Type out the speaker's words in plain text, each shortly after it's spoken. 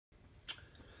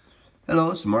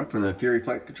Hello, this is Mark from the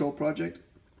FuryF3 Control Project.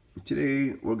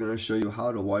 Today we're going to show you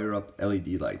how to wire up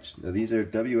LED lights. Now these are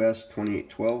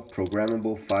WS2812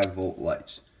 programmable 5-volt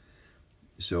lights.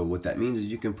 So what that means is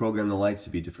you can program the lights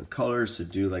to be different colors, to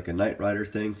do like a Night Rider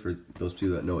thing for those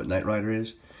people that know what Night Rider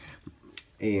is.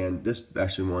 And this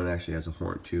one actually has a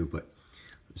horn too. But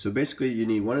so basically you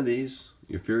need one of these,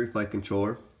 your FuryF3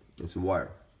 controller, and some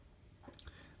wire.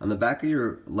 On the back of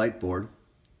your light board,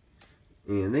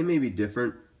 and they may be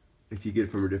different if you get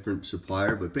it from a different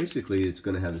supplier, but basically it's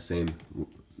going to have the same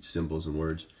symbols and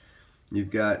words. You've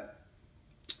got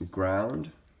ground,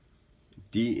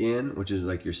 D in, which is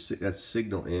like that's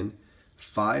signal in,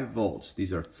 5 volts.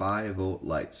 These are 5-volt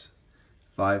lights,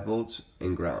 5 volts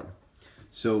and ground.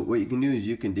 So what you can do is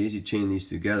you can daisy chain these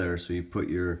together. So you put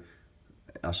your,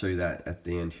 I'll show you that at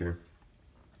the end here.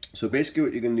 So basically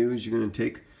what you're going to do is you're going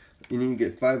to you need to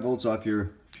get 5 volts off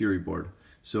your Fury board.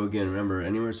 So again, remember,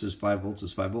 anywhere it says 5 volts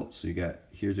is 5 volts. So you got,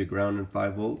 here's a ground and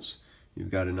 5 volts. You've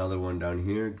got another one down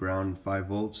here, ground and 5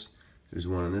 volts. There's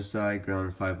one on this side, ground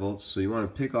and 5 volts. So you want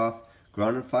to pick off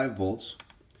ground and 5 volts,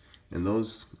 and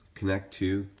those connect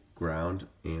to ground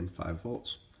and 5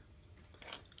 volts.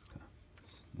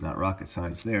 Not rocket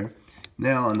science there.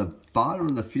 Now on the bottom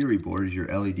of the Fury board is your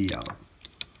LED out.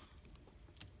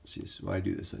 Let's see, this is why I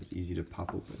do this, so it's easy to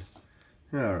pop open.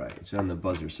 Alright, it's on the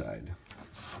buzzer side.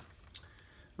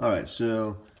 Alright,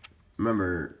 so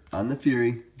remember, on the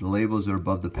Fury, the labels are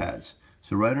above the pads.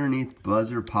 So right underneath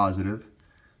buzzer positive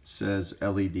says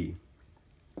LED.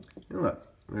 And look,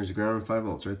 there's a ground and 5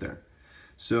 volts right there.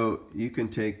 So you can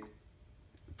take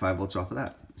 5 volts off of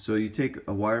that. So you take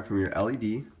a wire from your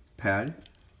LED pad,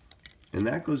 and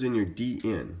that goes in your D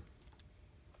in.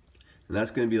 And that's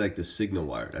going to be like the signal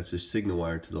wire. That's a signal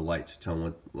wire to the light to tell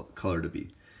them what color to be.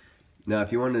 Now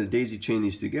if you wanted to daisy chain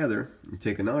these together, you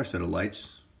take another set of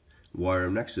lights, wire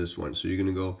them next to this one. So you're going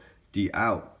to go D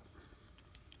out,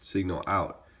 signal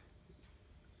out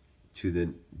to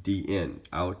the D in,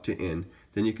 out to in.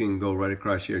 Then you can go right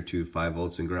across here to 5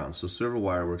 volts and ground. So servo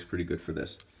wire works pretty good for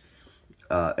this.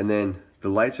 And then the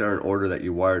lights are in order that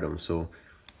you wired them. So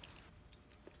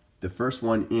the first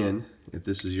one in, if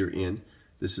this is your in,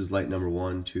 this is light number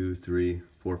 1, 2, 3,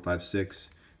 4, 5, 6.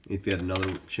 If you had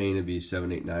another chain, it'd be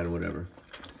 7, 8, 9, or whatever.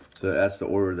 So that's the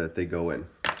order that they go in.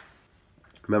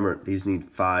 Remember, these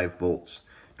need 5 volts.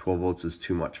 12 volts is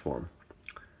too much for them.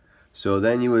 So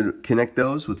then you would connect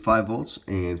those with 5 volts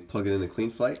and plug it in the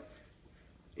Cleanflight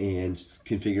and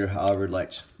configure however it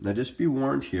lights. Now just be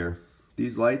warned here,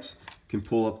 these lights can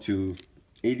pull up to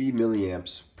 80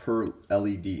 milliamps per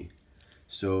LED.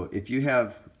 So if you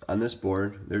have, on this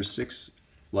board, there's 6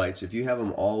 lights. If you have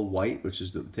them all white, which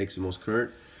is takes the most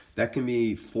current, that can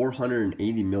be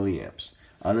 480 milliamps.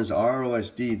 On this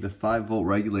ROSD, the 5-volt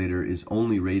regulator is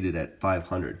only rated at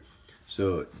 500.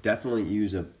 So definitely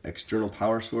use an external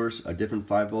power source, a different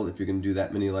 5-volt if you're going to do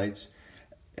that many lights.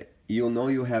 You'll know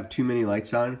you'll have too many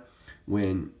lights on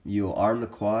when you'll arm the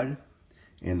quad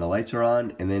and the lights are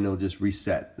on, and then it'll just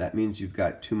reset. That means you've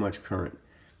got too much current.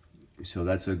 So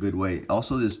that's a good way.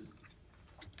 Also, there's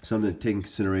something to take in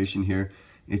consideration here.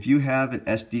 If you have an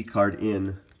SD card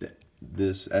in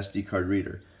this SD card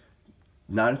reader,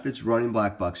 not if it's running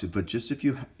black box, but just if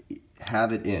you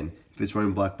have it in, if it's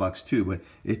running black box too, but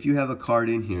if you have a card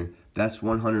in here, that's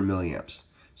 100 milliamps.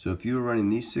 So if you're running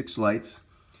these 6 lights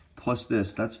plus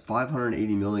this, that's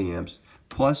 580 milliamps.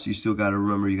 Plus you still got to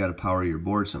remember you got to power your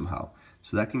board somehow.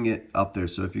 So that can get up there.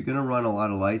 So if you're going to run a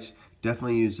lot of lights,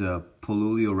 definitely use a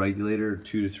polluio regulator,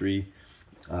 2 to 3,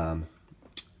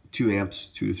 2 amps,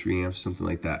 2 to 3 amps, something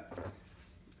like that.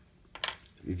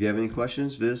 If you have any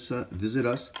questions, visit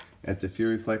us at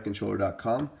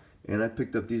thefuryflightcontroller.com, and I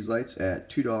picked up these lights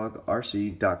at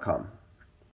 2dogrc.com.